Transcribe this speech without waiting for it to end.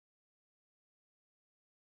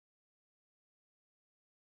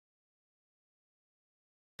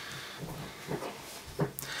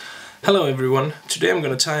Hello everyone, today I'm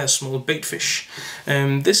going to tie a small baitfish.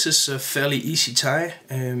 This is a fairly easy tie,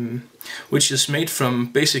 which is made from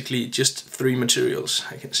basically just three materials.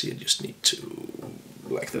 I can see I just need to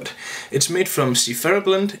like that. It's made from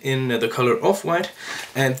seatrout in the color off-white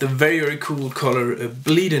and the very cool color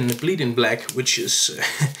bleeding black, which is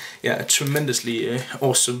yeah, a tremendously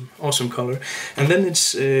awesome color. And then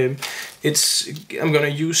I'm gonna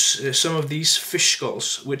use some of these fish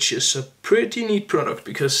skulls, which is a pretty neat product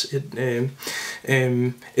because it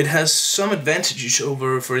has some advantages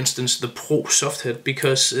over, for instance, the Pro soft head,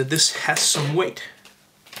 because this has some weight.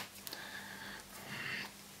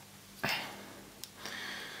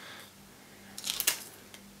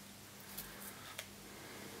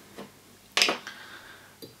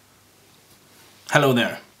 Hello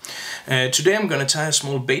there. Today I'm going to tie a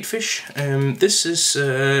small baitfish. This is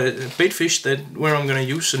a baitfish where I'm going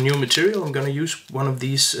to use a new material. I'm going to use one of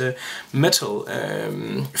these metal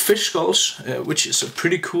fish skulls, which is a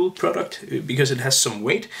pretty cool product because it has some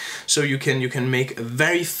weight. So you can make a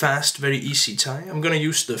very fast, very easy tie. I'm going to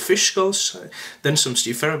use the fish skulls, then some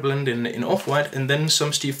seatrout blend in off-white, and then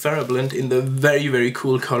some seatrout blend in the very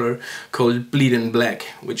cool color called bleeding black,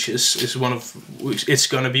 which is it's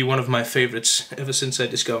going to be one of my favorites ever since I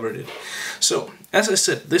discovered it. So, as I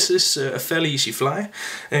said, this is a fairly easy fly.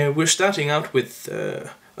 We're starting out with a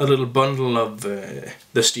little bundle of the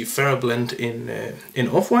seatrout blend in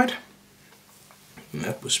off-white.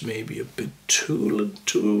 That was maybe a bit too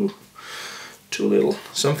little,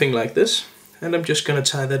 something like this. And I'm just gonna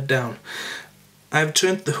tie that down. I've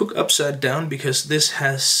turned the hook upside down because this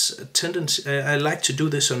has a tendency. I like to do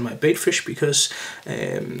this on my baitfish because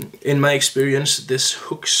in my experience this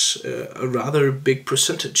hooks a rather big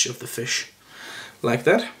percentage of the fish. Like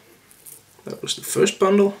that. That was the first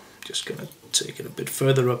bundle. Just gonna take it a bit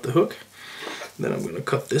further up the hook. Then I'm gonna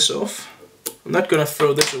cut this off. I'm not gonna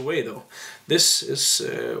throw this away though. This is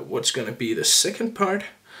what's gonna be the second part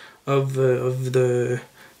of the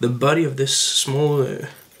body of this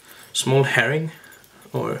small herring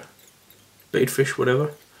or baitfish,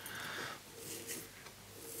 whatever.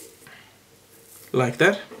 Like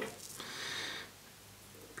that.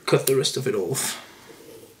 Cut the rest of it off.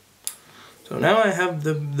 So now I have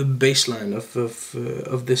the baseline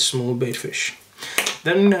of this small baitfish.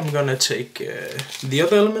 Then I'm gonna take the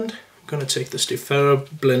other element. I'm gonna take the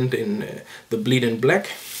seatrout blend in the bleeding black,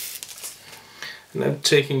 and I'm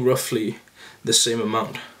taking roughly the same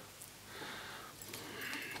amount.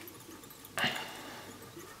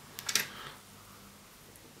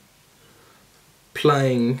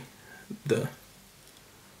 Applying the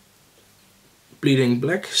bleeding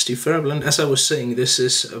black seatrout blend. As I was saying, this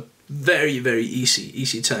is a very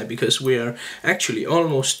easy tie because we are actually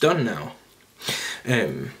almost done now.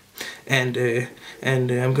 And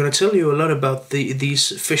I'm gonna tell you a lot about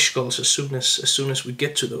these fish skulls as soon as we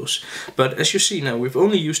get to those. But as you see now, we've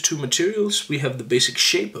only used two materials. We have the basic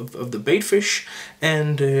shape of the baitfish,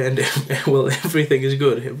 and well, everything is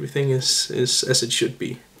good. Everything is as it should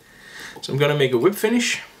be. So I'm gonna make a whip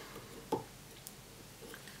finish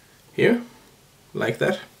here, like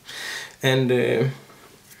that, and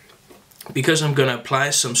because I'm gonna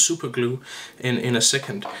apply some super glue in a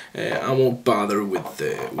second, I won't bother with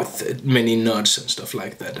many nuts and stuff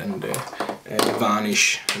like that, and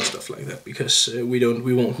varnish and stuff like that, because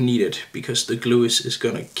we won't need it, because the glue is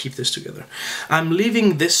gonna keep this together. I'm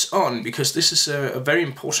leaving this on because this is a very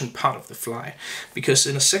important part of the fly, because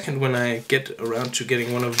in a second when I get around to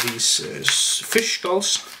getting one of these fish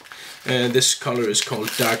skulls, this color is called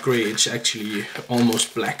dark gray. It's actually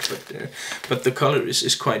almost black, but the color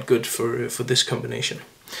is quite good for this combination.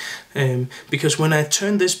 Because when I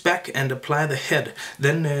turn this back and apply the head,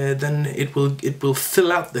 then it will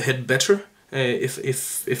fill out the head better.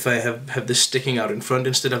 If I have this sticking out in front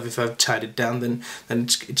instead of if I've tied it down, then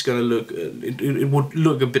it's gonna look it would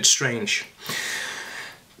look a bit strange.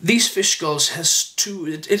 These fish skulls has two.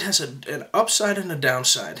 It has an upside and a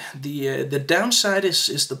downside. The downside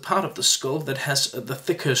is the part of the skull that has the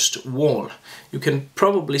thickest wall. You can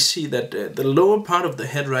probably see that the lower part of the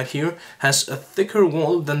head right here has a thicker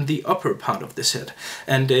wall than the upper part of this head,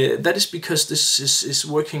 and that is because this is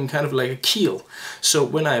working kind of like a keel. So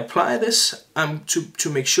when I apply this, to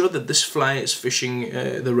make sure that this fly is fishing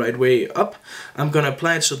the right way up, I'm gonna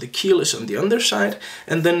apply it so the keel is on the underside,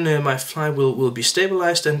 and then my fly will be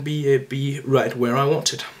stabilized and be right where I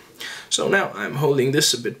want it. So now I'm holding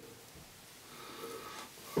this a bit.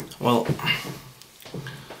 Well,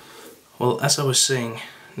 as I was saying,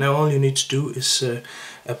 now all you need to do is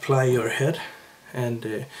apply your head, and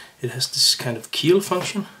it has this kind of keel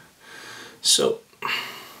function. So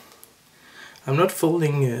I'm not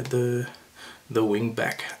folding the wing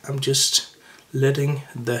back. I'm just letting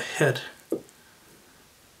the head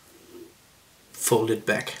fold it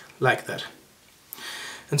back like that.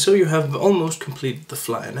 And so you have almost completed the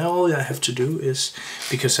fly. Now all I have to do is,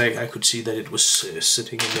 because I could see that it was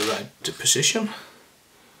sitting in the right position,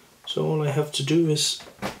 so all I have to do is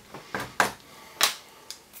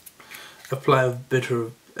apply a bit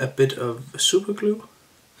of super glue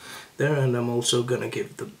there, and I'm also gonna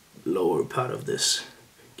give the lower part of this,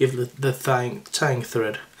 give the tying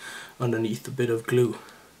thread underneath a bit of glue,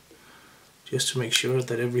 just to make sure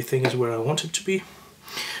that everything is where I want it to be.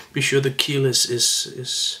 Be sure the keel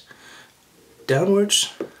is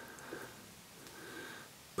downwards,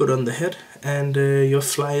 put on the head, and your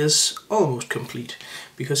fly is almost complete.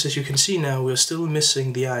 Because as you can see now, we're still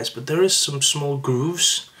missing the eyes, but there is some small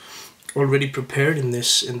grooves already prepared in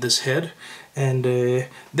this head, and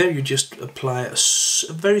there you just apply a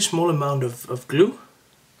very small amount of glue,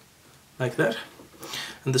 like that,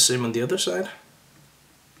 and the same on the other side,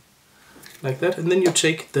 like that. And then you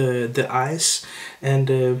take the eyes,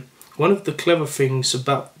 and one of the clever things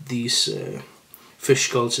about these fish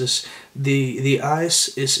skulls is the eyes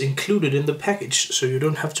is included in the package, so you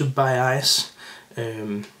don't have to buy eyes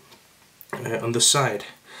on the side.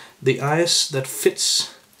 The eyes that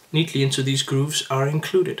fits neatly into these grooves are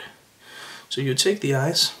included. So you take the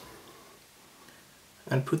eyes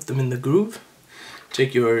and put them in the groove.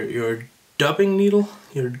 Take your dubbing needle,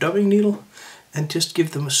 and just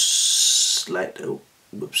give them a slight,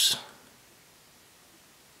 whoops.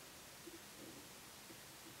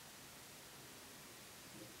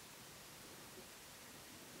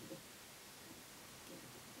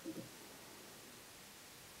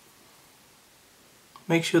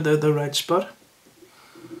 Make sure they're the right spot.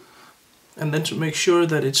 And then to make sure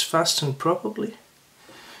that it's fastened properly,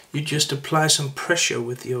 you just apply some pressure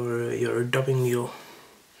with your dubbing needle.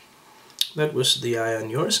 That was the eye on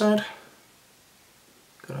your side.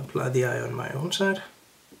 Gonna apply the eye on my own side,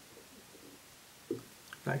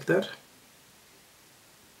 like that.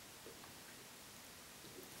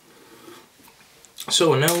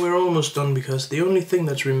 So now we're almost done, because the only thing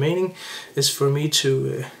that's remaining is for me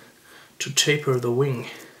to taper the wing.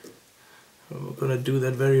 I'm gonna do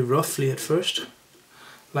that very roughly at first,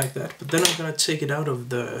 like that. But then I'm gonna take it out of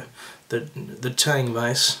the tying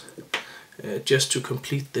vise, just to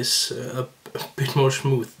complete this a bit more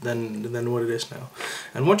smooth than what it is now.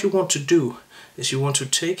 And what you want to do is you want to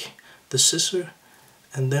take the scissor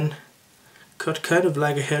and then cut kind of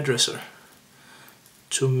like a hairdresser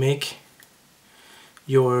to make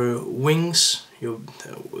your wings,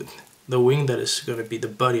 the wing that is going to be the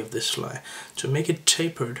body of this fly, to make it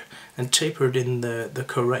tapered, and tapered in the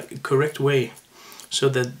correct way, so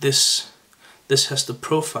that this has the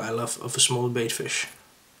profile of a small baitfish.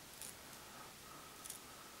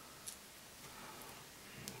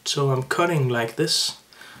 So I'm cutting like this,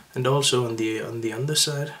 and also on the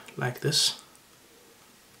underside like this.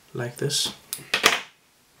 Then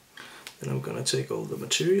I'm gonna take all the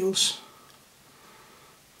materials.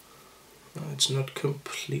 It's not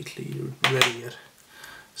completely ready yet.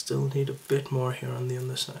 Still need a bit more here on the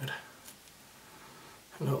underside,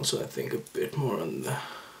 and also I think a bit more on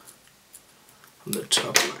the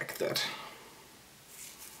top, like that.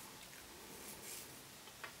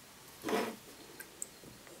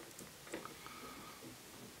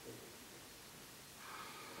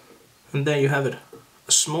 And there you have it,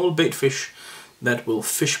 a small baitfish that will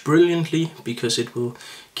fish brilliantly, because it will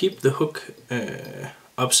keep the hook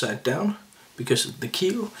upside down because of the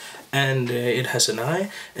keel, and it has an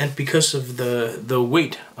eye, and because of the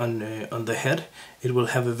weight on the head, it will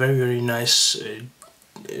have a very nice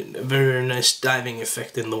diving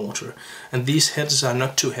effect in the water. And these heads are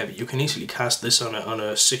not too heavy. You can easily cast this on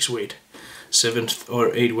a 6 weight, 7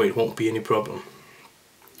 or 8 weight won't be any problem.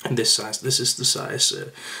 And this is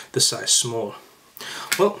the size small.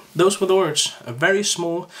 Well, those were the words. A very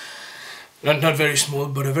small, not very small,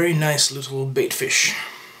 but a very nice little baitfish.